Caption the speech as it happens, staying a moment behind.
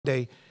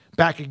Day,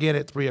 back again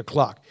at 3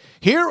 o'clock.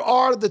 Here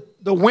are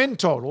the win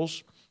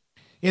totals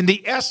in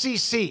the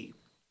SEC.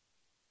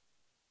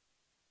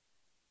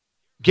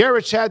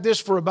 Garrett's had this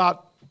for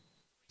about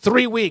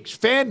 3 weeks.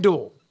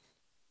 FanDuel.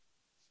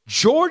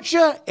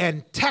 Georgia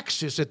and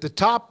Texas at the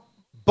top,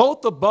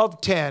 both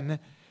above 10.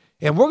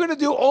 And we're going to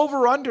do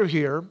over-under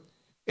here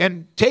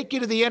and take you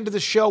to the end of the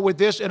show with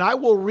this. And I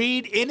will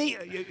read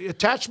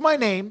attach my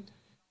name,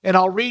 and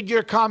I'll read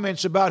your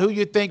comments about who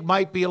you think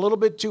might be a little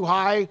bit too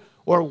high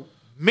or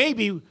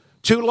maybe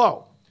too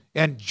low.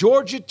 And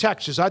Georgia,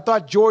 Texas. I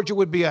thought Georgia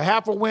would be a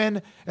half a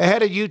win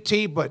ahead of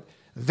UT, but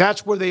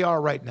that's where they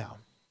are right now.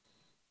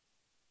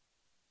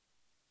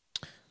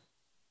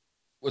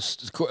 Are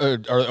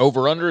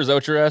over-under? Is that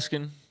what you're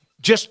asking?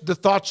 Just the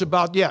thoughts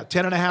about,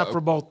 10.5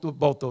 for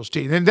both those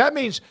teams. And that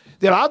means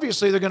that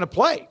obviously they're going to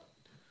play.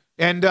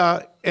 And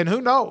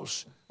who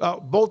knows?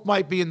 Both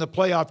might be in the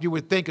playoff, you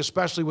would think,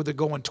 especially with it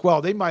going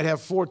 12. They might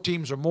have 4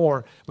 teams or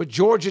more. But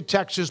Georgia,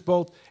 Texas,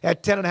 both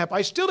at 10.5.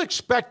 I still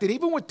expected,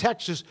 even with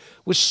Texas,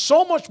 with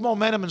so much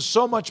momentum and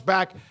so much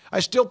back,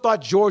 I still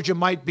thought Georgia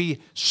might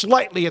be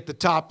slightly at the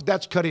top.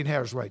 That's cutting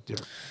hairs right there.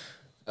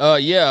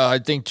 I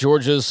think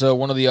Georgia's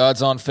one of the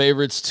odds-on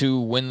favorites to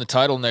win the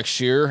title next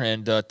year.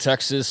 And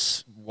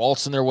Texas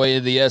waltzing their way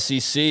to the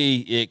SEC,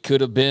 it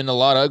could have been a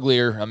lot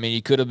uglier. I mean,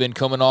 you could have been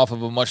coming off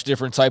of a much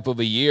different type of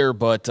a year,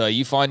 but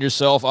you find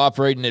yourself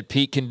operating at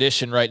peak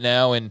condition right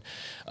now, and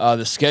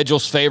the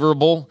schedule's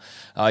favorable.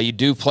 You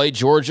do play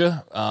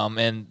Georgia,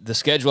 and the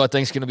schedule, I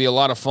think, is going to be a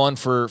lot of fun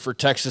for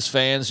Texas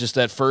fans, just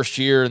that first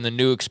year and the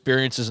new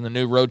experiences and the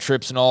new road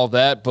trips and all of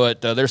that.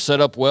 But they're set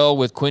up well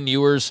with Quinn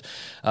Ewers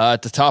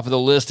at the top of the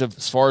list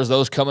as far as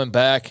those coming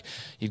back.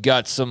 You've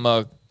got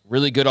some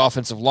really good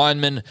offensive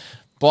linemen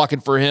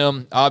blocking for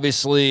him.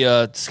 Obviously,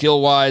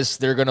 skill-wise,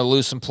 they're going to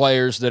lose some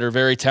players that are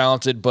very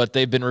talented, but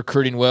they've been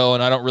recruiting well,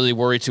 and I don't really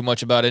worry too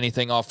much about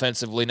anything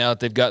offensively now that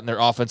they've gotten their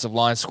offensive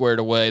line squared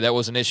away. That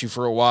was an issue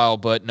for a while,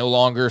 but no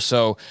longer,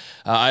 so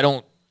I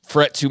don't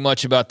fret too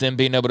much about them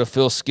being able to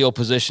fill skill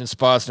position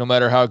spots no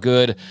matter how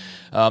good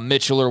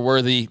Mitchell or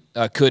Worthy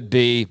could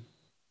be.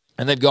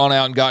 And they've gone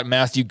out and got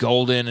Matthew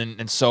Golden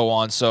and so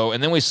on.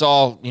 And then we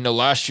saw,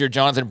 last year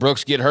Jonathan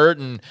Brooks get hurt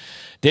and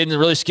didn't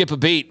really skip a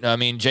beat. I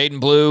mean, Jaden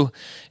Blue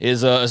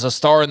is a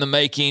star in the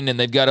making, and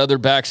they've got other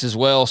backs as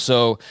well.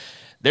 So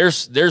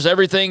there's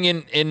everything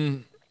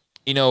in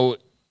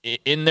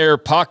their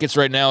pockets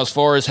right now as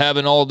far as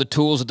having all the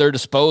tools at their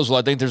disposal.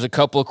 I think there's a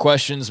couple of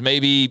questions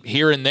maybe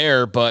here and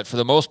there, but for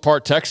the most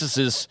part, Texas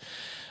is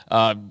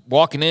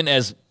walking in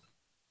as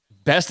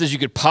best as you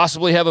could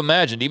possibly have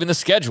imagined. Even the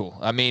schedule,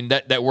 I mean,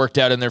 that worked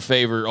out in their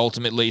favor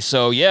ultimately.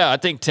 So, I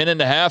think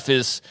 10.5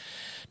 is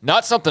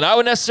not something I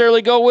would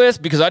necessarily go with,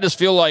 because I just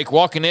feel like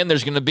walking in,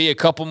 there's going to be a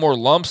couple more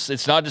lumps.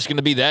 It's not just going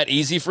to be that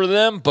easy for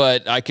them,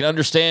 but I can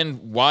understand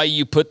why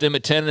you put them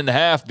at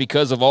 10.5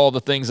 because of all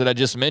the things that I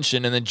just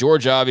mentioned. And then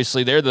Georgia,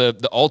 obviously, they're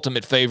the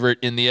ultimate favorite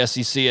in the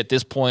SEC at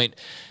this point,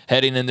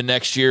 heading into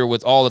next year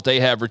with all that they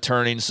have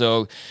returning.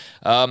 So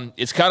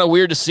it's kind of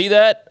weird to see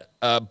that,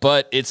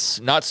 but it's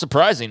not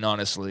surprising,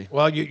 honestly.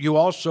 Well, you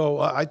also,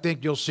 I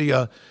think you'll see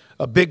a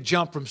big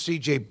jump from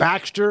C.J.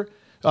 Baxter.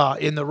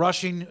 In the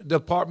rushing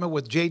department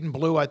with Jaden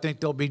Blue, I think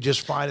they'll be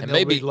just fine, and they'll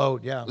maybe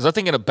reload. Was I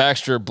thinking of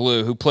Baxter or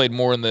Blue, who played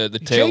more in the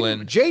tail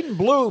end? Jaden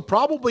Blue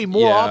probably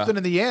more often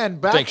in the end.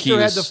 Baxter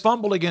had the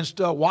fumble against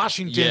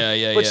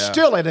Washington, but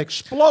still an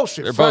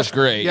explosive. They're both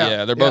great.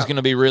 They're both going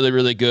to be really,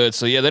 really good.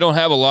 So, they don't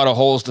have a lot of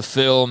holes to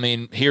fill. I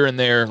mean, here and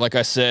there, like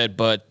I said,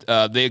 but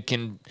they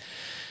can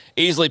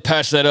easily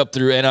patch that up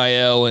through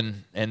NIL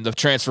and the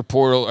transfer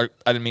portal,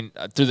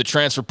 through the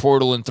transfer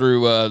portal and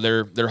through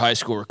their high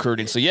school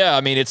recruiting. So,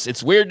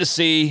 it's weird to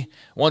see,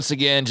 once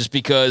again, just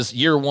because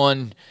year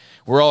one,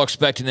 we're all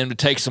expecting them to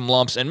take some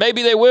lumps, and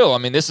maybe they will. I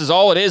mean, this is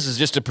all it is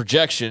just a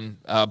projection,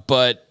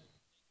 but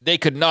they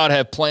could not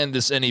have planned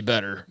this any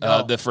better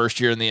the first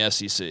year in the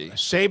SEC.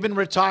 Saban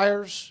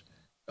retires.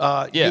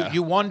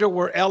 You wonder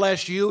where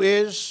LSU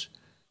is.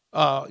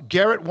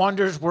 Garrett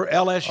wonders where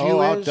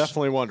LSU is. I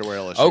definitely wonder where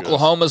LSU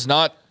Oklahoma's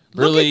not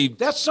really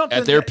that's something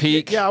at their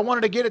peak. I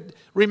wanted to get it.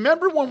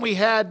 Remember when we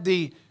had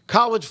the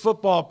college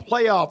football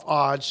playoff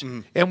odds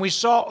and we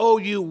saw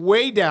OU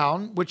way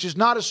down, which is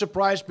not a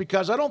surprise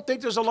because I don't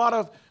think there's a lot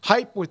of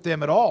hype with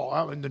them at all.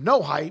 I mean,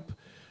 no hype.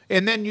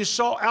 And then you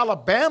saw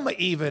Alabama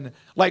even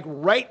like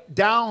right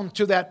down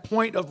to that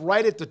point of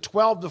right at the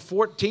 12 to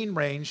 14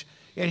 range.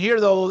 And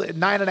here, though, at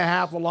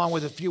 9.5 along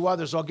with a few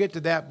others. I'll get to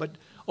that. But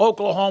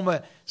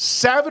Oklahoma,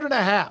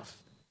 7.5.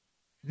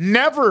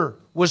 Never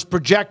was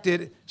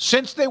projected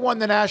since they won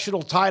the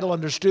national title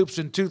under Stoops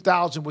in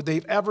 2000 would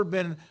they've ever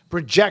been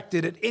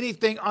projected at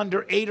anything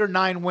under 8 or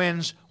 9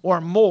 wins or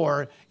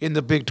more in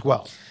the Big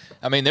 12.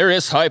 I mean, there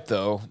is hype,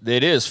 though.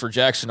 It is for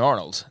Jackson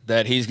Arnold,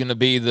 that he's going to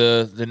be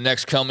the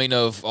next coming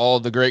of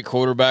all the great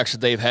quarterbacks that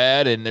they've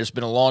had, and there's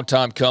been a long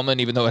time coming,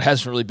 even though it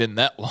hasn't really been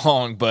that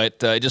long,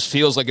 but it just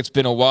feels like it's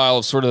been a while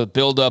of sort of the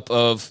buildup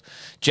of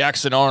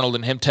Jackson Arnold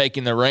and him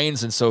taking the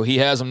reins, and so he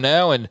has them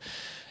now, and,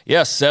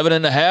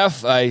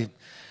 7.5,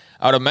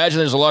 I would imagine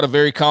there's a lot of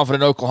very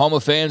confident Oklahoma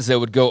fans that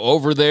would go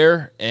over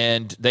there,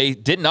 and they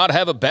did not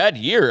have a bad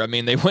year. I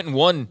mean, they went and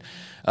won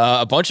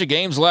a bunch of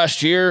games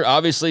last year.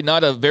 Obviously,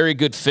 not a very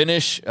good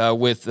finish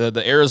with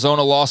the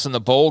Arizona loss in the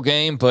bowl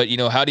game. But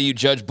how do you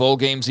judge bowl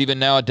games even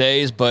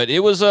nowadays? But it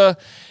was a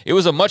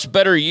much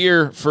better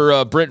year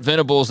for Brent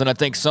Venables than I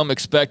think some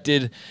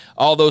expected.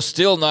 Although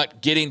still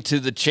not getting to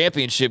the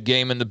championship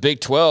game in the Big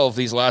 12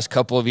 these last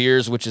couple of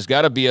years, which has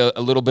got to be a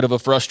little bit of a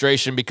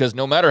frustration because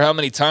no matter how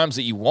many times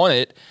that you won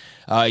it,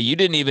 you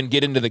didn't even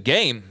get into the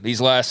game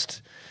these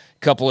last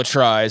couple of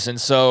tries. And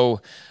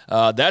so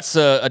that's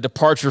a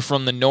departure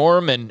from the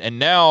norm, and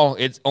now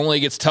it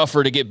only gets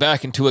tougher to get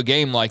back into a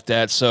game like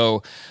that.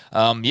 So,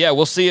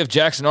 we'll see if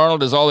Jackson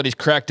Arnold is all that he's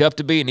cracked up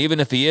to be, and even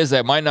if he is,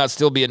 that might not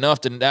still be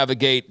enough to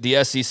navigate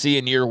the SEC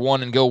in year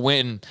one and go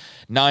win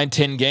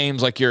 9-10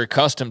 games like you're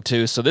accustomed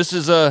to. So this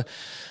is a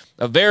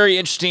very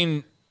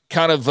interesting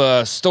kind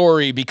of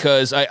story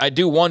because I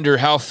do wonder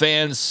how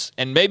fans,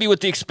 and maybe with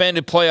the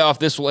expanded playoff,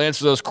 this will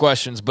answer those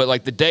questions, but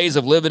like the days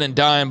of living and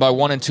dying by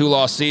 1 and 2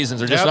 loss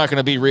seasons are just not going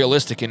to be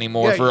realistic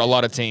anymore for a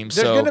lot of teams.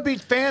 There's going to be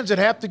fans that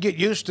have to get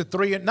used to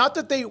 3, and not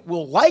that they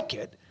will like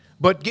it,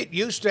 but get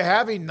used to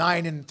having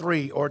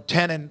 9-3 or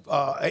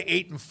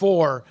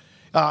 8-4.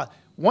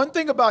 One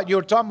thing about you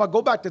were talking about,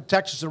 go back to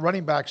Texas and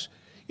running backs.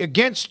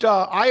 Against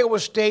Iowa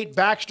State,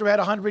 Baxter had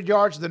 100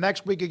 yards. The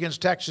next week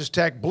against Texas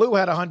Tech, Blue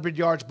had 100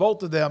 yards,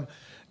 both of them.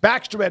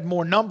 Baxter had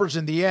more numbers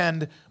in the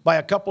end by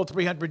a couple of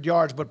 300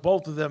 yards, but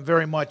both of them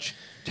very much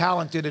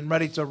talented and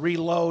ready to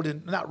reload,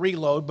 and not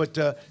reload, but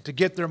to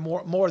get their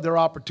more of their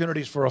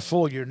opportunities for a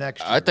full year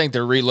next year. I think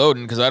they're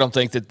reloading because I don't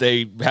think that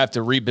they have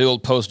to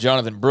rebuild post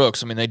Jonathan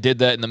Brooks. I mean, they did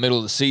that in the middle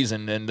of the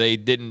season, and they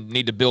didn't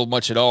need to build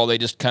much at all. They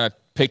just kind of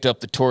picked up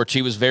the torch.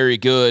 He was very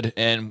good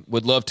and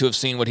would love to have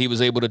seen what he was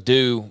able to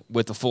do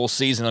with the full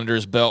season under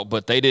his belt,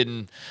 but they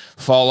didn't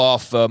fall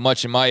off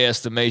much in my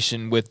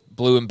estimation with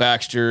Blue and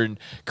Baxter and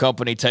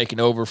company taking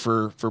over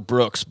for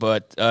Brooks.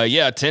 But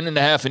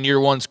 10.5 in year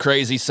one's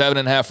crazy,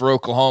 7.5 for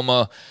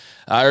Oklahoma.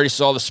 I already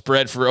saw the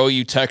spread for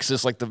OU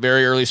Texas, like the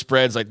very early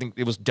spreads. I think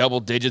it was double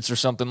digits or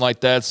something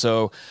like that.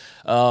 So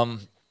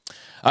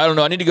I don't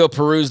know. I need to go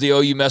peruse the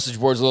OU message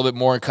boards a little bit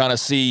more and kind of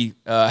see.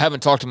 I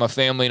haven't talked to my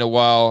family in a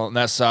while on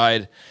that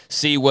side,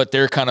 see what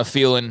they're kind of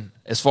feeling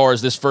as far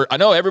as this first. I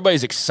know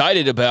everybody's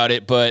excited about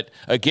it, but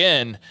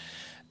again,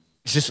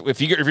 it's just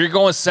if you're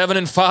going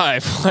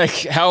 7-5, like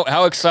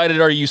how excited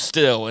are you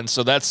still? And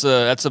so that's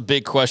a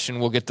big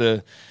question. We'll get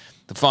to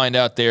find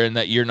out there in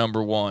that year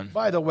number one.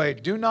 By the way,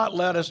 do not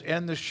let us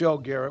end the show,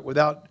 Garrett,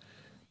 without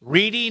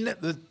reading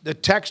the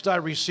text I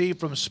received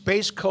from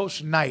Space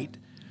Coast Knight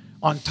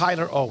on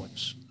Tyler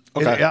Owens.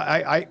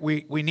 Okay.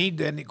 We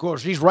need, and of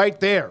course, he's right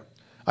there.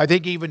 I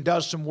think he even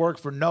does some work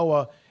for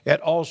NOAA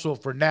and also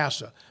for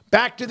NASA.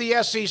 Back to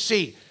the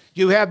SEC.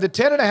 You have the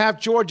 10.5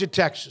 Georgia,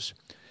 Texas.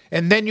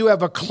 And then you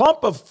have a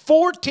clump of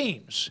 4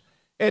 teams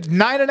at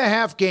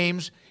 9.5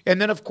 games. And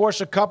then, of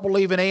course, a couple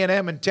leaving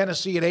A&M and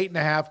Tennessee at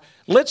 8.5.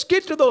 Let's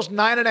get to those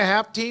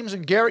 9.5 teams.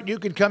 And, Garrett, you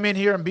can come in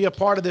here and be a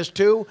part of this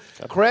too.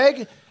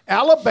 Craig,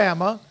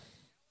 Alabama,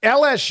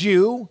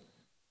 LSU,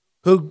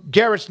 who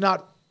Garrett's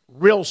not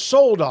real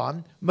sold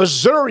on,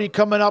 Missouri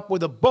coming up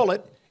with a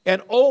bullet,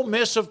 and Ole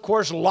Miss, of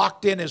course,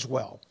 locked in as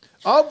well.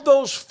 Of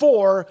those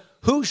 4,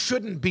 who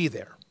shouldn't be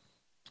there?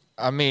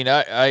 I mean,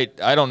 I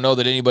don't know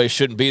that anybody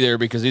shouldn't be there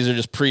because these are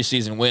just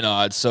preseason win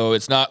odds. So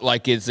it's not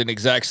like it's an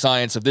exact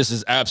science of this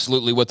is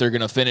absolutely what they're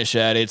going to finish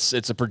at. It's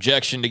a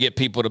projection to get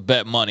people to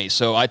bet money.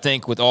 So I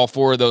think with all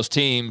 4 of those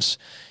teams,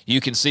 you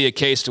can see a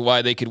case to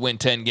why they could win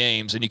 10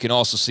 games, and you can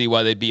also see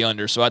why they'd be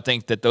under. So I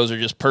think that those are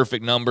just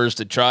perfect numbers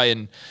to try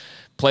and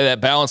play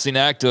that balancing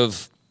act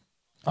of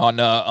on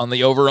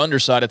the over-under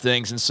side of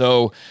things. And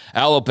so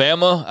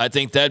Alabama, I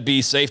think that'd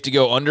be safe to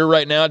go under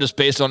right now just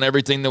based on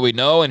everything that we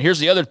know. And here's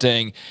the other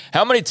thing.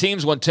 How many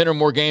teams won 10 or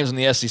more games in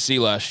the SEC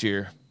last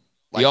year?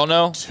 Do y'all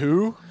know?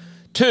 2?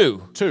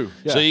 2. 2,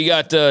 yeah. So you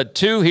got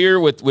 2 here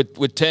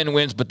with 10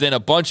 wins, but then a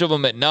bunch of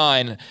them at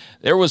 9.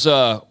 There was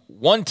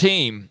one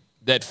team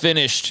that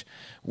finished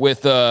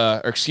with,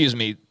 there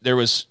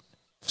was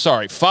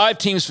 5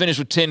 teams finished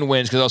with 10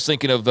 wins because I was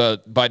thinking of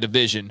by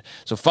division.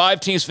 So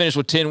 5 teams finished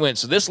with 10 wins.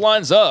 So this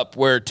lines up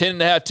where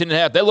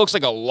 10.5. That looks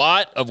like a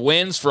lot of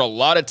wins for a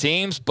lot of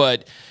teams,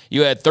 but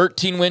you had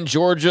 13-win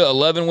Georgia,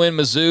 11-win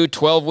Mizzou,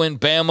 12-win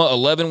Bama,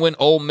 11-win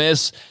Ole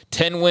Miss,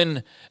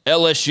 10-win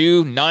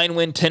LSU,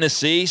 9-win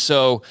Tennessee.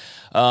 So,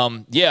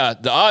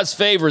 the odds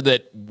favor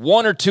that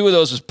 1 or 2 of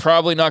those is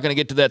probably not going to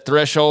get to that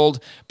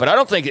threshold, but I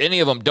don't think any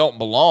of them don't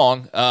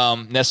belong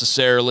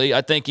necessarily.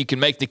 I think you can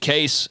make the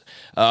case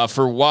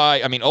for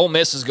why. I mean, Ole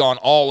Miss has gone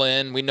all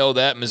in. We know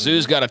that.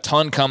 Mizzou's got a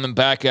ton coming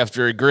back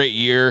after a great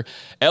year.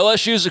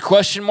 LSU's a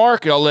question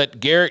mark. I'll let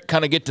Garrett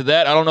kind of get to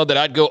that. I don't know that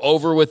I'd go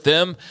over with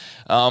them.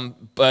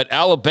 But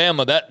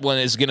Alabama, that one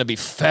is going to be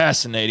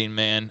fascinating,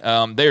 man.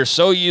 They are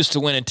so used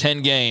to winning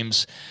 10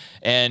 games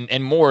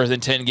and more than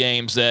 10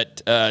 games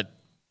that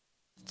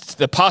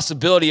the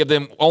possibility of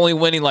them only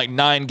winning like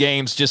 9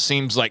 games just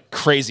seems like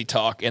crazy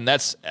talk, and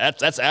that's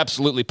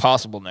absolutely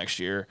possible next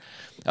year.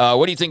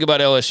 What do you think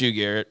about LSU,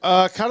 Garrett?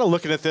 Kind of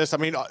looking at this, I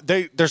mean,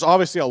 there's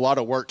obviously a lot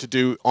of work to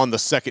do on the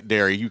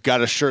secondary. You've got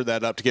to shore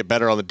that up to get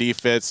better on the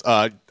defense.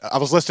 I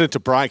was listening to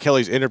Brian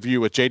Kelly's interview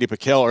with J.D.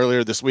 Pickell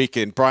earlier this week,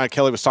 and Brian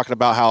Kelly was talking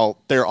about how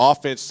their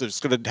offense is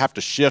going to have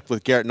to shift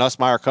with Garrett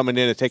Nussmeier coming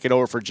in and taking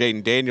over for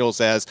Jaden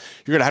Daniels, as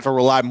you're going to have to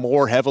rely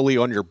more heavily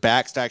on your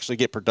backs to actually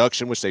get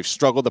production, which they've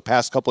struggled the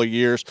past couple of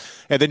years.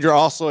 And then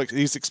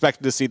he's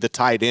expecting to see the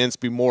tight ends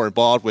be more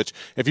involved, which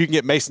if you can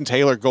get Mason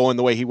Taylor going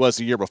the way he was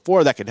the year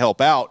before, that can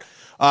help out.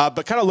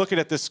 But kind of looking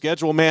at this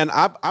schedule, man,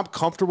 I'm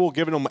comfortable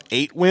giving them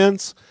 8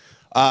 wins.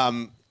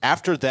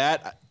 After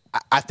that,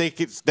 I think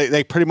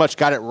they pretty much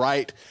got it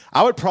right.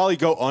 I would probably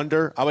go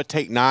under. I would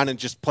take 9 and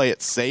just play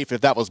it safe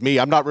if that was me.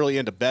 I'm not really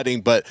into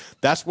betting, but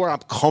that's where I'm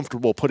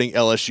comfortable putting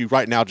LSU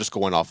right now, just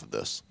going off of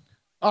this.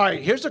 All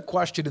right, here's a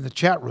question in the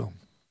chat room.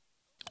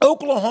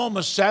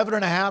 Oklahoma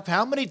 7.5.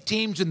 How many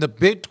teams in the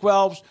Big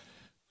 12's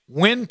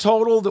win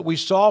total that we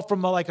saw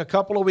from like a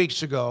couple of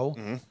weeks ago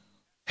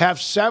have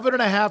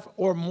 7.5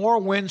 or more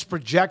wins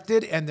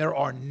projected? And there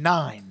are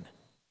 9.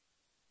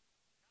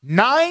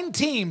 9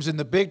 teams in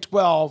the Big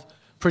 12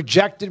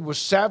 projected with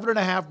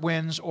 7.5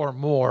 wins or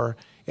more.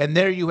 And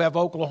there you have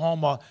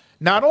Oklahoma,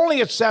 not only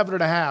at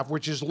 7.5,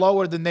 which is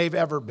lower than they've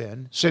ever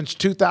been since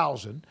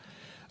 2000,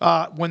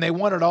 when they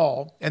won it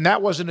all. And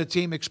that wasn't a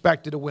team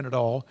expected to win it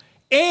all.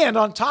 And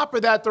on top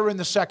of that, they're in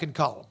the second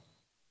column.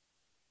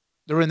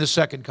 They're in the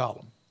second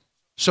column.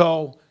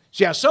 So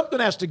yeah, something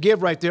has to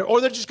give right there,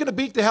 or they're just going to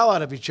beat the hell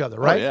out of each other,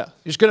 right? Oh, yeah.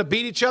 Just going to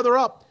beat each other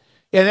up.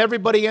 And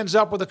everybody ends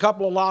up with a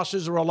couple of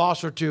losses or a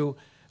loss or two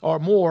or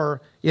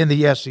more in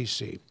the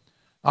SEC.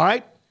 All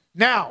right?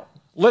 Now,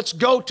 let's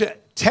go to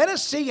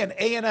Tennessee and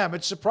A&M.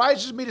 It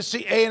surprises me to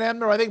see A&M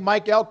there. I think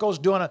Mike Elko's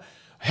doing a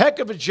heck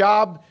of a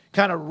job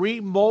kind of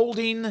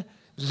remolding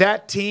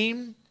that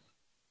team.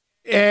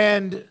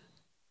 And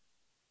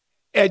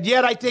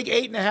yet I think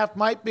 8.5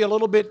 might be a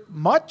little bit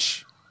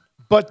much.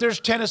 But there's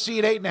Tennessee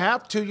at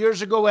 8.5. 2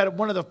 years ago, had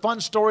one of the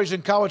fun stories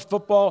in college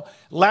football.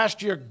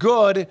 Last year,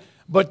 good,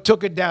 but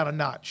took it down a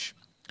notch.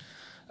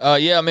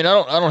 Yeah, I mean, I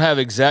don't have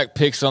exact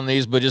picks on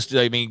these, but just,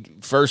 I mean,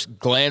 first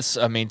glance,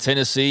 I mean,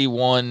 Tennessee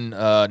won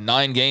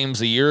 9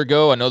 games a year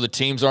ago. I know the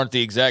teams aren't the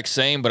exact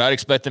same, but I'd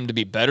expect them to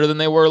be better than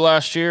they were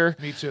last year.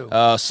 Me too.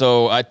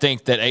 So I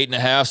think that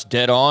 8.5's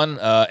dead on.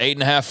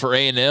 8.5 for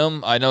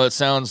A&M. I know it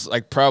sounds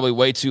like probably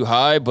way too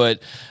high,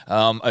 but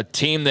a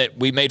team that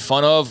we made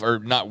fun of, or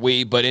not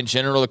we, but in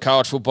general, the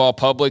college football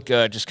public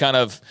just kind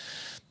of,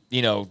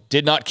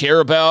 did not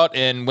care about.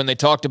 And when they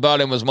talked about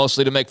it, it was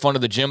mostly to make fun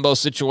of the Jimbo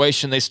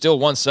situation. They still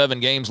won 7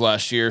 games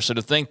last year. So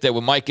to think that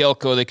with Mike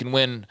Elko they can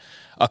win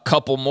a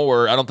couple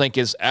more, I don't think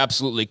is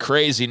absolutely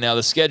crazy. Now,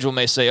 the schedule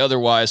may say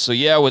otherwise. So,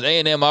 yeah, with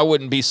A&M, I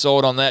wouldn't be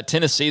sold on that.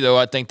 Tennessee, though,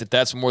 I think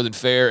that's more than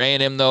fair.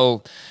 A&M,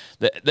 though,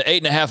 the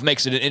 8.5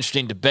 makes it an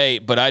interesting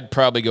debate, but I'd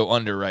probably go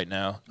under right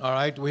now. All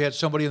right. We had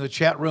somebody in the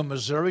chat room,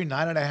 Missouri,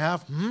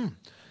 9.5.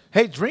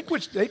 Hey,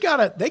 Drinkwitz, they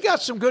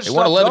got some good stuff. They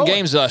won 11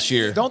 games last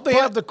year. Don't they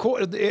have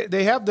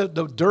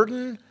the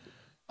Durden?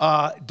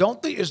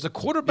 Don't they? Is the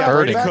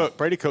quarterback back?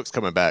 Brady Cook's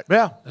coming back.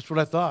 Yeah, that's what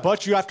I thought.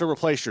 But you have to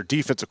replace your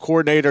defensive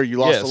coordinator. You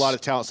lost a lot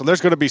of talent, so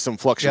there's going to be some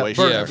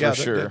fluctuation. For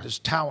sure. This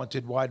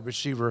talented wide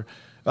receiver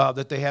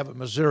that they have at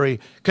Missouri.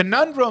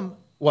 Conundrum,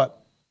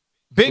 what?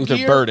 Big Luther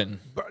year. Burden.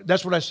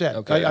 That's what I said.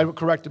 Okay. I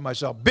corrected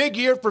myself. Big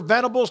year for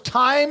Venables.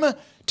 Time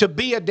to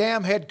be a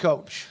damn head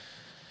coach.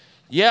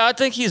 Yeah, I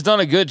think he's done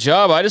a good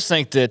job. I just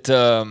think that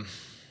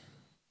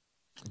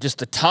just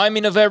the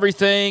timing of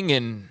everything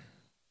and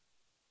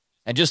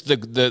just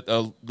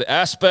the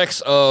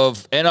aspects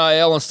of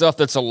NIL and stuff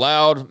that's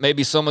allowed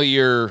maybe some of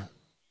your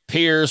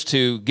peers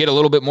to get a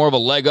little bit more of a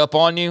leg up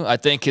on you, I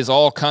think has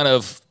all kind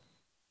of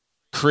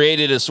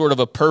created a sort of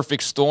a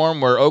perfect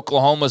storm where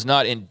Oklahoma's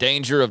not in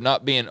danger of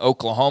not being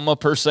Oklahoma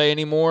per se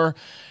anymore.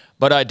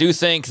 But I do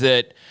think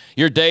that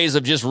your days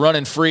of just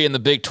running free in the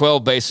Big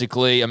 12,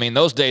 basically, I mean,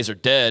 those days are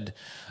dead.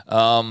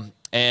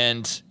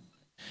 And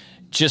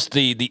just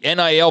the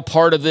NIL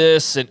part of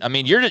this, and I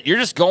mean, you're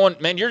just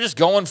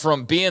going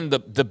from being the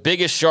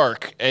biggest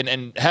shark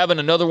and having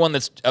another one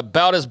that's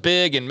about as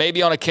big, and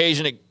maybe on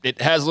occasion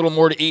it has a little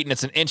more to eat and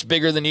it's an inch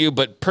bigger than you,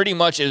 but pretty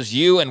much it was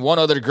you and one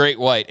other great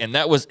white, and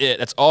that was it.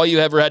 That's all you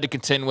ever had to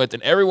contend with.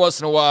 And every once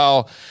in a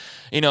while,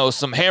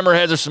 some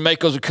hammerheads or some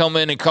Makos would come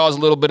in and cause a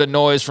little bit of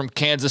noise from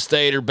Kansas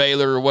State or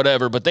Baylor or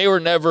whatever, but they were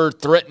never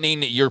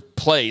threatening your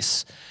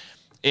place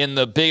in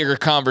the bigger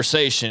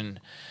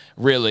conversation,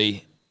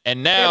 really.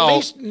 And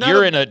now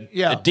you're in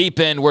a deep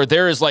end where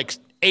there is like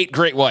 8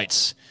 great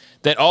whites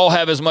that all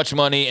have as much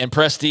money and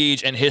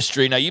prestige and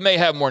history. Now, you may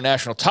have more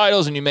national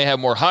titles and you may have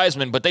more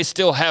Heisman, but they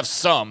still have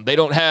some. They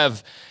don't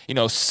have,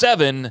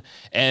 7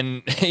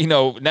 and,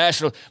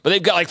 national, but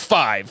they've got like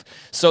 5.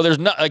 So there's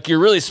not like you're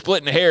really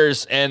splitting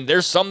hairs, and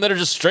there's some that are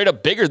just straight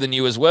up bigger than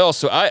you as well.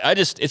 So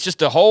it's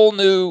just a whole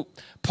new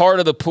part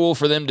of the pool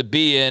for them to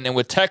be in. And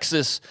with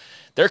Texas,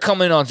 they're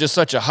coming on just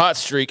such a hot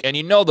streak, and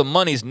the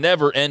money's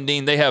never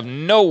ending. They have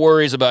no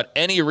worries about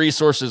any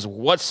resources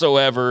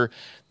whatsoever.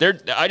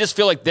 I just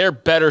feel like they're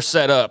better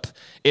set up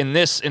in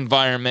this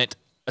environment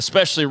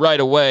especially right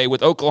away.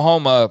 With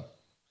Oklahoma,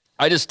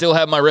 I just still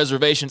have my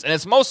reservations, and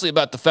it's mostly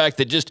about the fact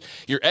that just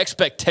your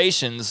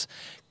expectations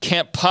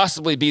can't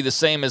possibly be the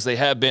same as they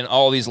have been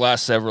all these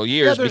last several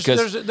years,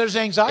 because there's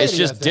anxiety. It's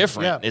just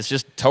different. Yeah. It's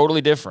just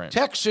totally different.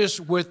 Texas,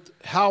 with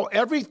how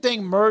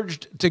everything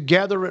merged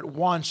together at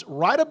once,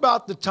 right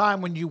about the time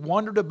when you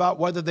wondered about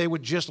whether they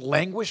would just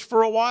languish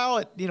for a while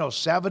at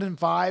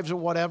 7-5s or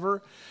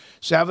whatever,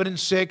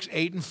 7-6,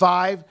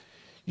 8-5.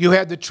 You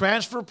had the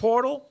transfer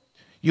portal.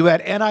 You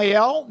had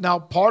NIL. Now,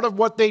 part of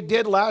what they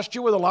did last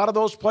year with a lot of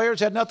those players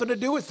had nothing to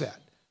do with that.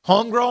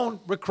 Homegrown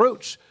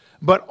recruits.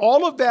 But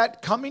all of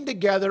that coming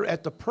together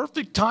at the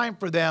perfect time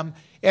for them,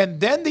 and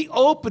then the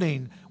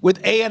opening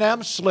with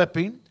A&M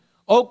slipping,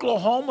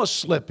 Oklahoma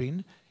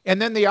slipping, and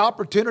then the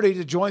opportunity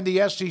to join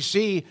the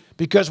SEC,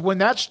 because when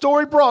that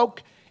story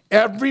broke,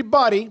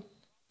 everybody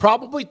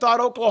probably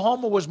thought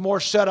Oklahoma was more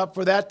set up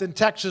for that than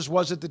Texas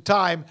was at the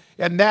time,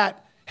 and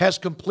that has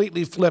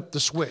completely flipped the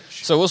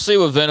switch. So we'll see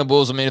with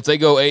Venables. I mean, if they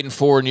go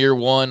 8-4 in year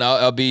one,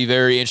 I'll be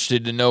very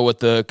interested to know what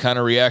the kind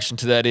of reaction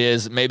to that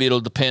is. Maybe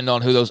it'll depend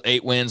on who those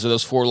 8 wins or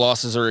those 4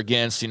 losses are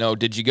against.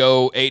 Did you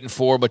go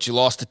 8-4, but you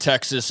lost to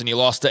Texas and you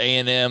lost to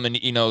A&M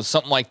and,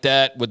 something like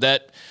that? Would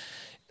that,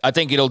 I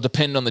think it'll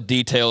depend on the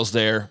details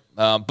there.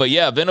 But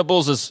yeah,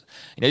 Venables is,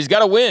 he's got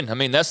to win. I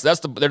mean,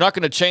 they're not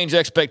going to change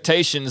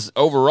expectations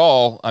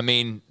overall. I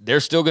mean, they're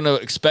still going to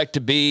expect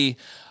to be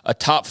a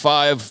top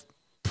 5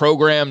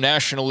 program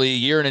nationally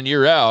year in and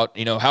year out.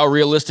 How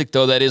realistic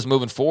though that is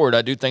moving forward,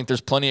 I do think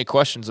there's plenty of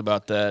questions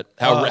about that,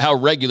 how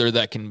regular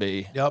that can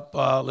be. Yep.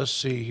 Let's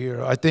see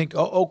here. I think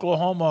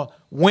Oklahoma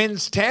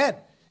wins 10.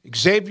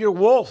 Xavier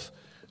Wolf.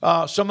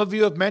 Some of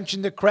you have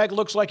mentioned that Craig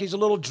looks like he's a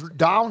little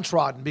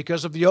downtrodden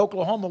because of the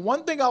Oklahoma.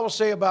 One thing I will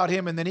say about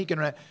him, and then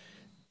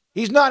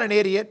he's not an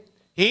idiot.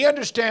 He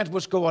understands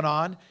what's going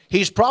on.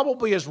 He's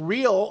probably as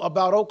real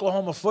about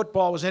Oklahoma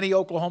football as any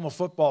Oklahoma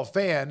football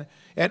fan,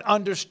 and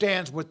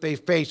understands what they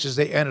face as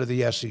they enter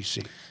the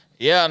SEC.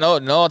 Yeah,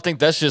 no, I think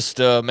that's just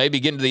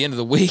maybe getting to the end of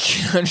the week.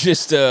 I'm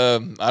just, I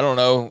don't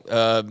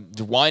know,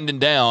 winding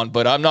down,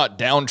 but I'm not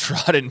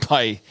downtrodden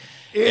by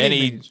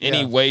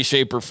any way,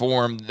 shape, or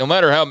form. No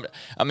matter how,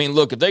 I mean,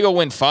 look, if they go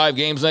win 5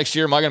 games next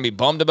year, am I going to be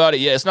bummed about it?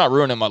 Yeah, it's not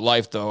ruining my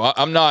life, though.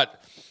 I'm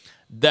not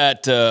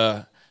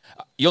that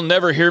you'll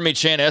never hear me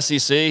chant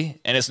SEC,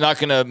 and it's not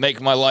going to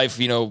make my life,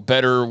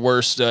 better or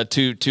worse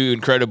too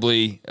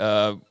incredibly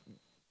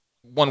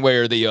one way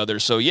or the other.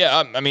 So,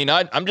 yeah,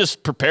 I'm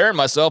just preparing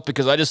myself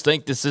because I just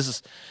think this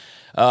is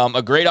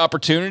a great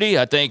opportunity.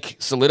 I think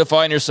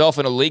solidifying yourself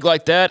in a league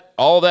like that,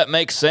 all that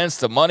makes sense.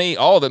 The money,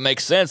 all of it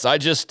makes sense. I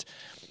just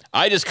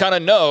kind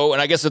of know,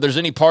 and I guess if there's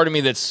any part of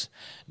me that's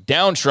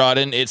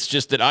downtrodden, it's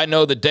just that I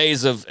know the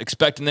days of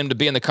expecting them to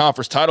be in the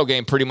conference title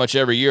game pretty much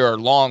every year are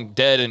long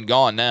dead and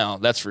gone now.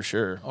 That's for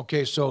sure.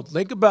 Okay, so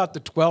think about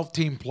the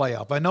 12-team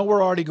playoff. I know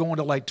we're already going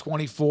to like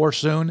 24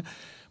 soon,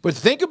 but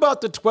think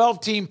about the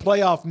 12-team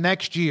playoff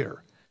next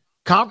year.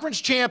 Conference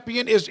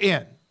champion is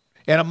in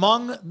and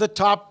among the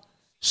top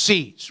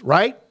seeds,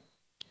 right?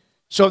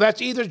 So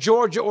that's either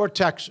Georgia or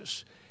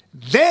Texas.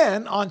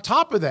 Then on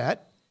top of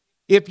that,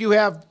 if you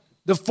have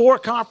the 4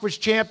 conference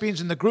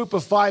champions and the group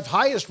of 5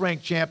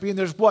 highest-ranked champion,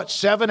 there's what,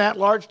 7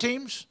 at-large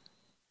teams?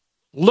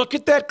 Look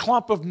at that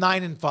clump of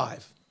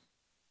 9-5.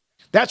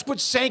 That's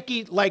what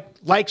Sankey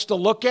likes to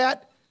look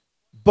at,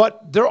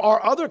 but there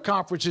are other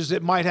conferences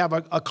that might have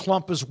a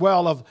clump as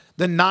well of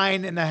the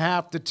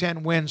 9.5 to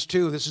 10 wins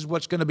too. This is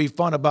what's going to be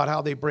fun about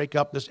how they break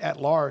up this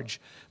at-large.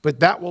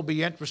 But that will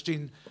be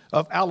interesting.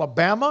 Of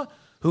Alabama,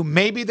 who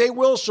maybe they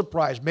will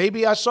surprise.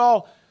 Maybe I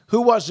saw...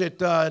 Who was it?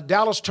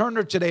 Dallas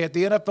Turner today at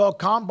the NFL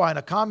Combine,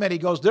 a comment. He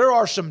goes, there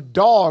are some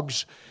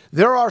dogs,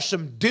 there are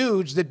some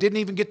dudes that didn't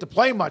even get to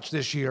play much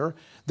this year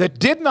that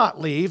did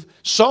not leave.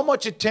 So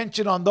much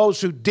attention on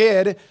those who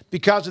did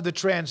because of the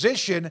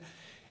transition.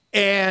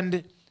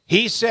 And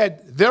he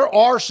said, there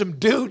are some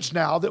dudes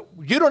now that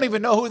you don't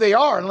even know who they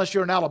are unless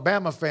you're an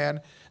Alabama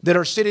fan that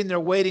are sitting there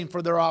waiting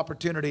for their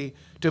opportunity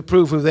to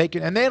prove who they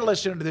can. And then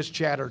listen to this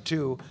chatter,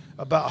 too,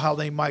 about how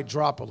they might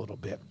drop a little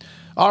bit.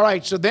 All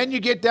right, so then you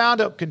get down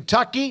to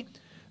Kentucky.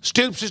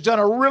 Stoops has done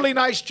a really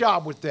nice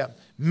job with them.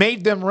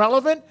 Made them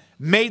relevant,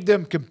 made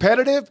them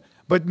competitive.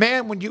 But,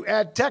 man, when you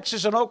add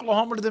Texas and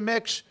Oklahoma to the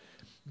mix,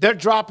 they're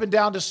dropping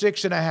down to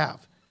 6.5.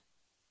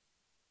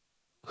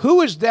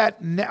 Who is that?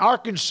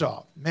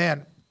 Arkansas.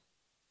 Man,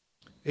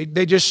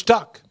 they just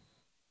stuck.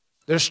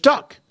 They're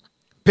stuck.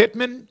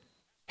 Pittman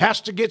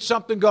has to get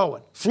something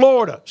going.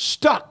 Florida,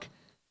 stuck.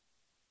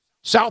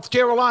 South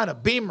Carolina,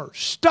 Beamer,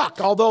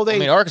 stuck, although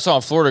they... Arkansas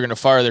and Florida are going to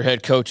fire their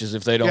head coaches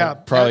if they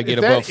don't probably get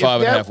above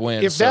 5.5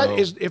 wins.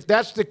 If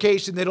that's the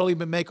case, then they don't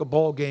even make a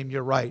bowl game,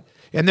 you're right.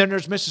 And then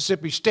there's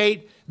Mississippi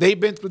State. They've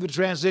been through the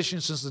transition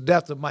since the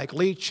death of Mike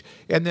Leach.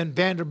 And then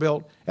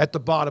Vanderbilt at the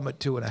bottom at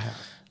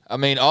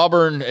 2.5.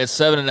 Auburn at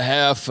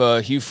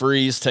 7.5, Hugh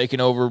Freeze taking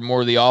over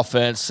more of the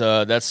offense.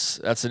 That's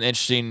an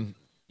interesting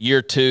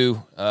year,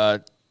 too.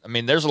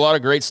 There's a lot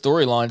of great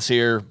storylines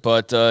here.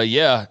 But,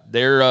 yeah,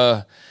 they're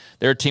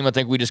a team I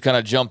think we just kind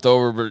of jumped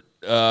over.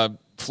 But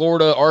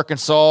Florida,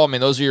 Arkansas, I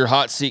mean, those are your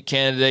hot seat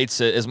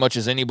candidates as much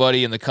as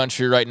anybody in the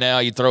country right now.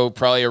 You throw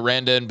probably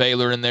Aranda and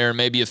Baylor in there,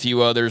 maybe a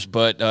few others,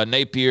 but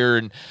Napier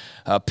and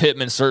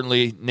Pittman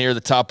certainly near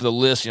the top of the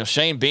list.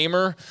 Shane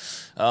Beamer.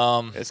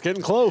 It's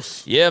getting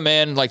close. Yeah,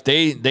 man. Like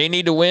they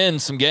need to win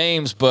some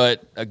games,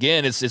 but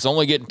again, it's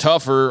only getting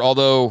tougher.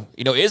 Although,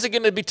 is it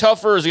going to be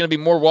tougher or is it going to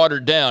be more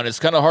watered down? It's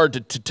kind of hard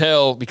to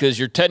tell because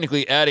you're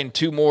technically adding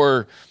 2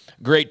 more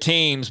great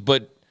teams,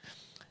 but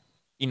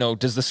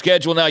does the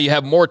schedule now you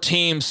have more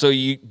teams, so do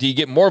you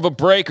get more of a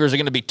break, or is it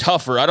going to be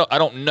tougher? I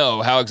don't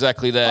know how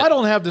exactly that. I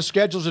don't have the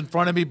schedules in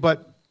front of me,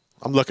 but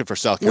I'm looking for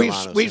South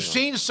Carolina. We've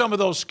seen some of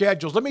those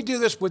schedules. Let me do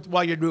this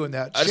while you're doing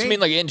that. I just mean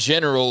like in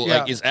general,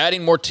 like is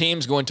adding more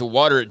teams going to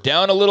water it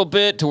down a little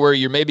bit to where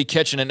you're maybe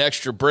catching an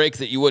extra break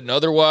that you wouldn't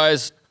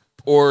otherwise,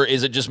 or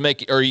is it just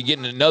or are you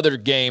getting another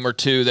game or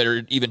 2 that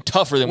are even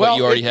tougher than what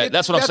you already had?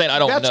 That's what I'm saying. I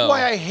don't know. That's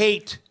why I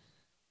hate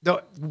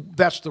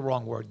that's the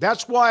wrong word.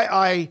 That's why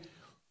I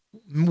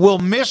will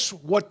miss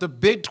what the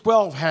Big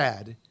 12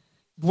 had,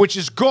 which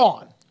is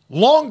gone,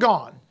 long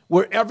gone,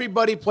 where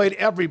everybody played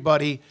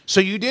everybody,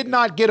 so you did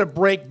not get a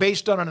break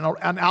based on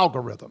an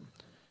algorithm.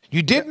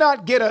 You did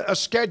not get a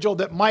schedule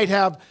that might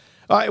have,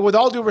 with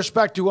all due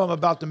respect to who I'm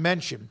about to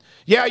mention,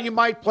 you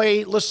might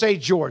play, let's say,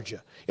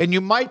 Georgia, and you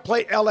might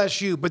play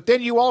LSU, but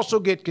then you also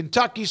get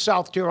Kentucky,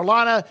 South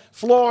Carolina,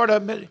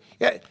 Florida.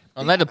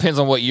 And that depends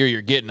on what year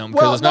you're getting them.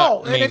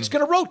 Well, and it's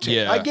going to rotate.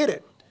 Yeah. I get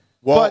it.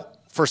 Well, but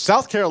for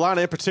South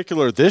Carolina in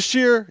particular this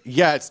year,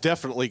 it's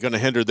definitely going to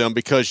hinder them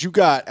because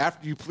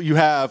after you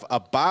have a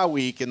bye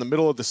week in the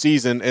middle of the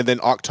season, and then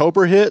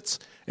October hits,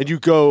 and you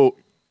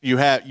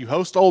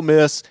host Ole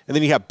Miss, and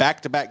then you have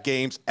back-to-back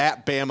games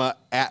at Bama,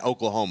 at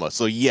Oklahoma.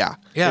 So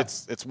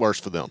it's worse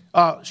for them.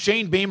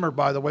 Shane Beamer,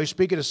 by the way,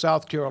 speaking of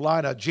South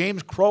Carolina,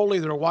 James Crowley,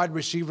 their wide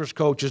receivers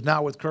coach, is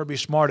now with Kirby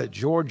Smart at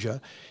Georgia.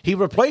 He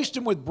replaced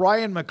him with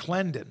Brian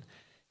McClendon.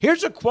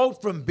 Here's a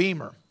quote from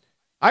Beamer.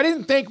 I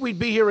didn't think we'd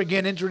be here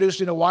again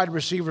introducing a wide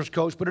receivers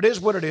coach, but it is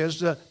what it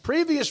is. The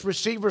previous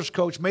receivers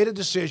coach made a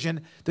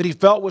decision that he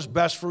felt was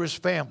best for his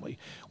family.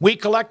 We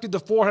collected the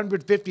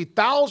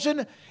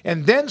 $450,000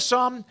 and then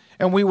some,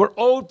 and we were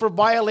owed for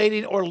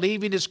violating or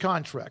leaving his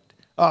contract.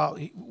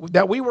 It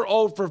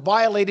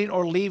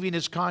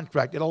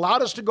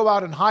allowed us to go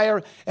out and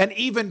hire an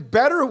even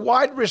better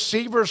wide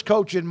receivers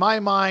coach in my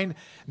mind.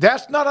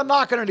 That's not a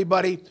knock on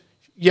anybody.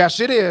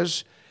 Yes, it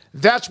is.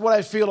 That's what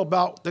I feel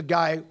about the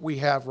guy we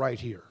have right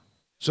here.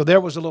 So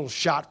there was a little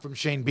shot from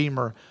Shane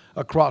Beamer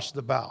across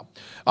the bow.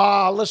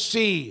 Let's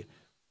see.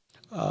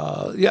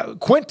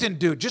 Quentin,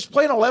 dude, just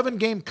play an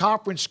 11-game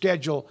conference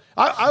schedule.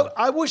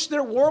 I wish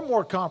there were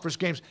more conference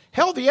games.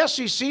 Hell, the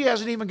SEC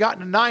hasn't even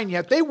gotten to 9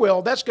 yet. They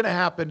will. That's going to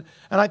happen.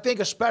 And I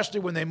think especially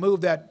when they move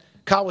that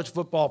college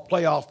football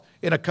playoff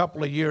in a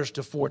couple of years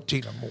to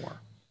 14 or more.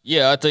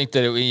 Yeah, I think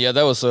that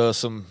that was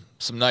some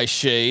nice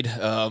shade.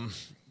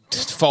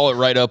 Follow it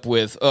right up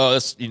with,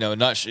 that's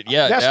not shit.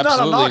 Yeah, that's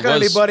absolutely. Not a knock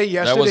on anybody.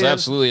 Yes, that was is.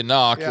 Absolutely a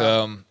knock.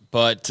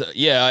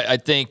 Yeah. I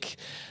think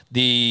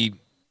the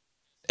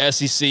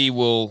SEC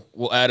will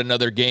add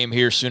another game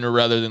here sooner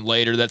rather than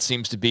later. That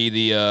seems to be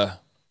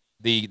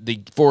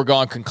the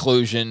foregone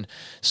conclusion.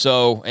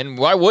 So, and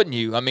why wouldn't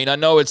you? I mean, I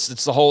know it's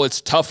the whole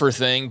it's tougher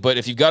thing, but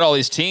if you've got all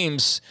these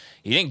teams,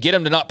 you didn't get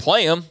them to not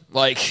play them.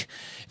 Like,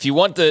 if you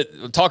want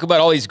to talk about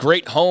all these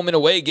great home and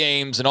away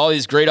games and all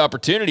these great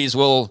opportunities,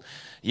 well,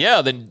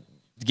 then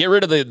get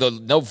rid of the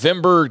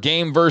November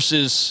game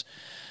versus,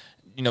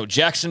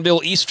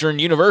 Jacksonville Eastern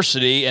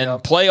University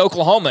and play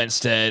Oklahoma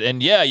instead.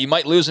 And, you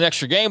might lose an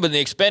extra game, but in the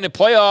expanded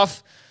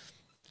playoff,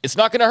 it's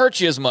not going to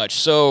hurt you as much.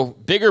 So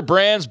bigger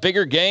brands,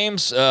 bigger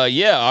games.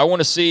 I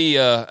want to see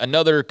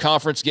another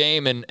conference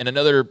game and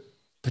another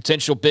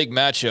potential big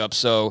matchup.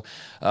 So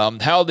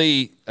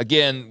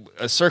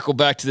circle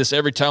back to this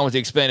every time with the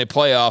expanded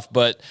playoff,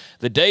 but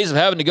the days of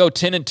having to go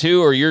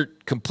 10-2 or you're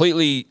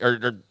completely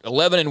or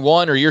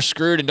 11-1 or you're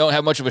screwed and don't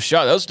have much of a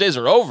shot, those days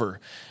are over.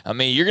 I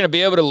mean, you're going to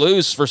be able to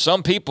lose for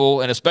some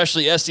people, and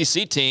especially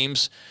SEC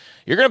teams,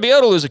 you're going to be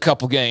able to lose a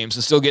couple games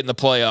and still get in the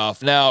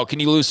playoff. Now, can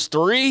you lose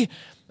 3?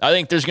 I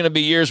think there's going to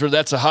be years where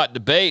that's a hot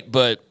debate,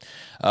 but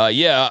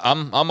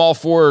I'm all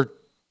for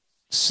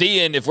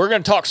seeing, if we're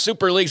going to talk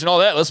super leagues and all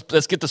that,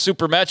 let's get the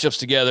super matchups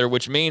together,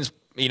 which means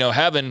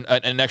having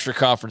an extra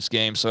conference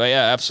game. So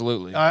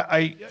absolutely.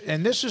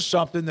 And this is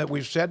something that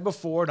we've said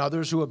before, and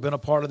others who have been a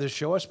part of this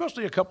show,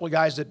 especially a couple of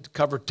guys that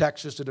cover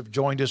Texas that have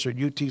joined us or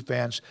UT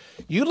fans.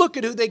 You look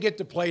at who they get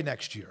to play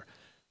next year,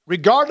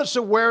 regardless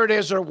of where it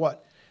is or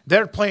what.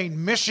 They're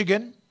playing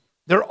Michigan.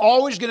 They're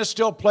always going to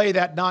still play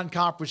that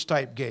non-conference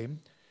type game.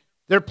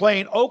 They're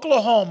playing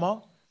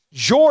Oklahoma,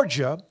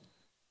 Georgia,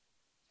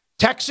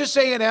 Texas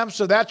A&M,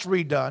 so that's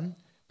redone.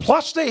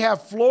 Plus they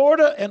have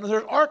Florida, and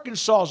there's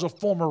Arkansas as a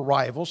former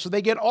rival. So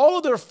they get all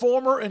of their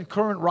former and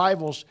current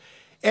rivals.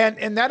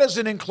 And that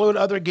doesn't include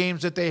other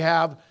games that they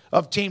have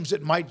of teams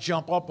that might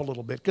jump up a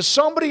little bit. Because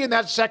somebody in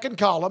that second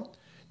column,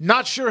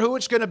 not sure who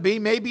it's going to be.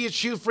 Maybe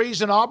it's Hugh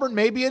Freeze in Auburn.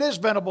 Maybe it is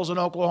Venables in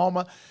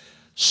Oklahoma.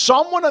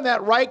 someone in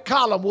that right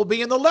column will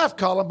be in the left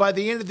column by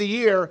the end of the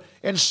year,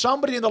 and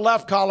somebody in the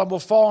left column will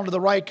fall into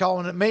the right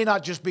column. It may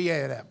not just be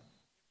A&M.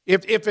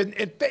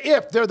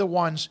 If they're the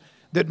ones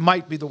that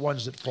might be the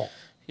ones that fall.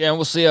 Yeah, and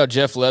we'll see how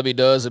Jeff Lebby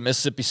does at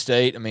Mississippi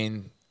State. I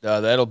mean,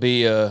 that'll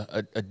be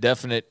a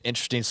definite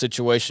interesting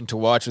situation to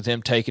watch with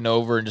him taking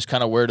over and just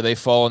kind of where do they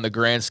fall in the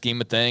grand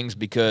scheme of things,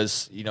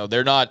 because, you know,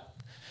 they're not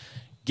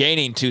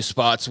gaining 2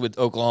 spots with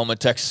Oklahoma and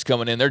Texas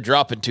coming in. They're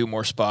dropping 2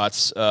 more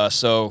spots.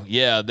 So,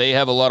 yeah, they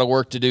have a lot of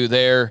work to do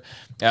there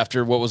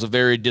after what was a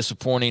very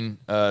disappointing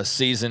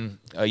season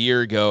a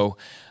year ago.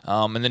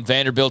 And then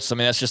Vanderbilt's, I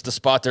mean, that's just the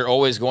spot they're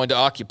always going to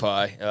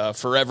occupy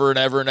forever and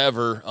ever and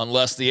ever,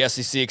 unless the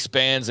SEC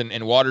expands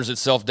and waters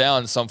itself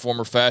down in some form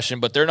or fashion.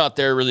 But they're not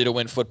there really to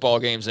win football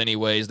games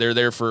anyways. They're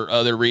there for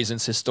other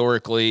reasons,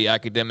 historically,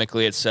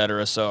 academically, et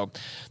cetera. So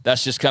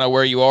that's just kind of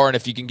where you are. And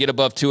if you can get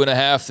above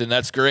 2.5, then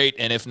that's great.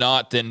 And if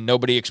not, then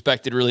nobody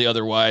expected really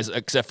otherwise,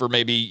 except for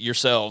maybe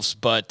yourselves.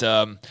 But,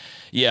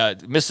 yeah,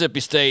 Mississippi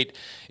State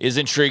is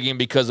intriguing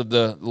because of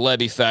the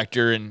Lebby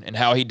factor and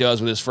how he does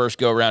with his first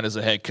go-around as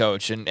a head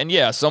coach. And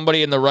yeah,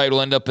 somebody in the right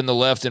will end up in the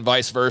left and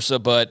vice versa,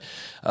 but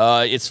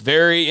it's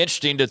very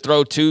interesting to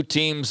throw 2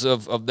 teams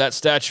of that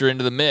stature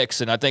into the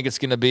mix, and I think it's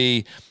going to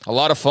be a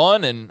lot of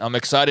fun, and I'm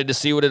excited to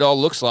see what it all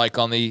looks like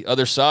on the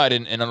other side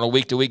and on a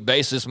week-to-week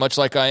basis, much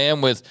like I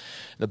am with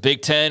the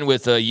Big Ten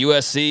with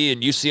USC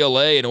and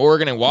UCLA and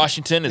Oregon and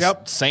Washington. It's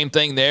the same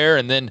thing there,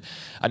 and then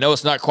I know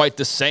it's not quite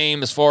the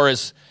same as far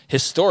as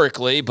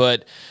historically,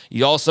 but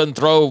you all of a sudden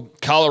throw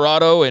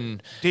Colorado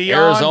and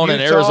Arizona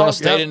and Arizona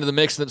State into the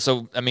mix.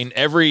 So, I mean,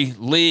 every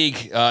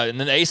league, and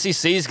then the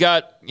ACC's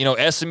got, you know,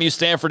 SMU,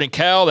 Stanford, and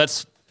Cal.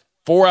 That's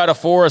 4 out of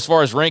 4 as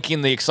far as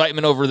ranking the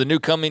excitement over the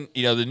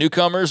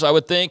newcomers, I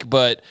would think.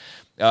 But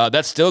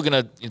that's still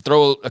going to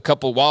throw a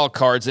couple wild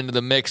cards into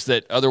the mix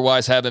that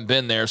otherwise haven't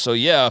been there. So,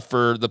 yeah,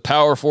 for the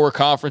Power 4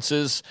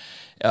 conferences,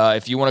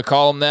 if you want to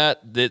call them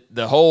that,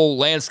 the whole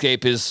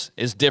landscape is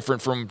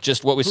different from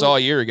just what we saw a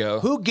year ago.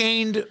 Who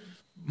gained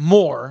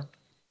more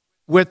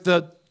with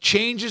the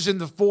changes in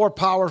the 4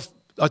 power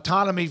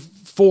autonomy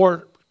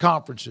 4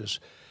 conferences?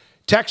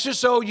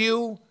 Texas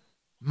OU,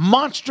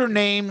 monster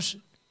names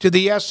to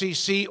the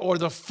SEC, or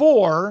the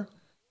 4,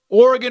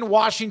 Oregon,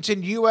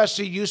 Washington,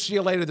 USC,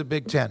 UCLA to the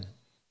Big Ten?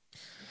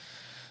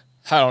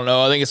 I don't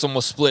know. I think it's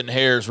almost splitting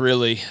hairs,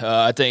 really.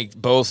 I think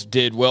both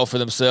did well for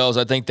themselves.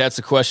 I think that's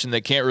a question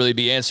that can't really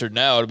be answered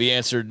now. It'll be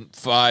answered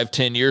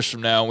 5-10 years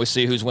from now, and we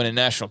see who's winning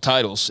national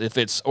titles. If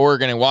it's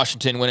Oregon and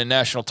Washington winning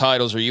national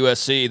titles or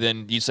USC,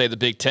 then you say the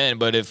Big Ten.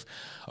 But if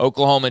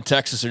Oklahoma and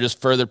Texas are just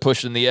further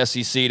pushing the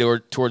SEC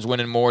towards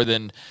winning more,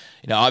 then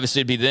obviously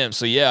it'd be them.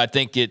 So, yeah, I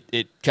think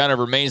it kind of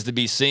remains to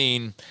be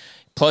seen.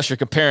 Plus, you're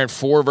comparing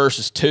 4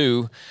 versus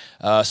 2.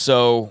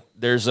 So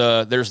there's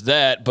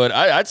that. But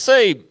I'd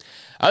say –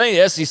 I think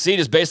the SEC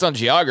is based on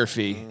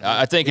geography.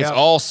 I think it's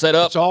all set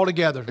up. It's all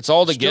together. It's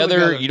all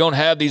together. You don't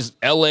have these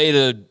L.A.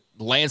 to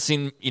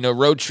Lansing,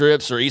 road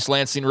trips or East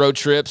Lansing road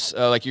trips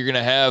like you're going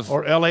to have.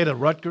 Or L.A. to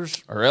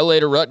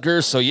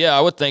Rutgers. So, yeah, I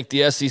would think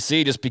the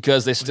SEC, just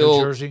because they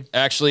still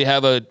actually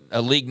have a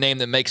league name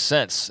that makes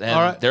sense.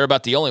 And they're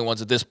about the only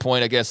ones at this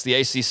point. I guess the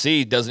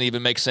ACC doesn't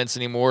even make sense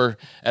anymore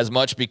as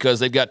much because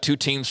they've got 2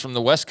 teams from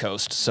the West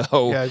Coast.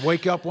 So yeah,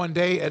 wake up one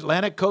day,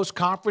 Atlantic Coast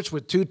Conference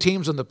with 2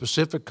 teams on the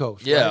Pacific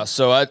Coast. Yeah, right?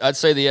 so I'd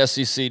say the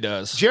SEC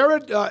does.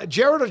 Jared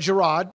or Gerard?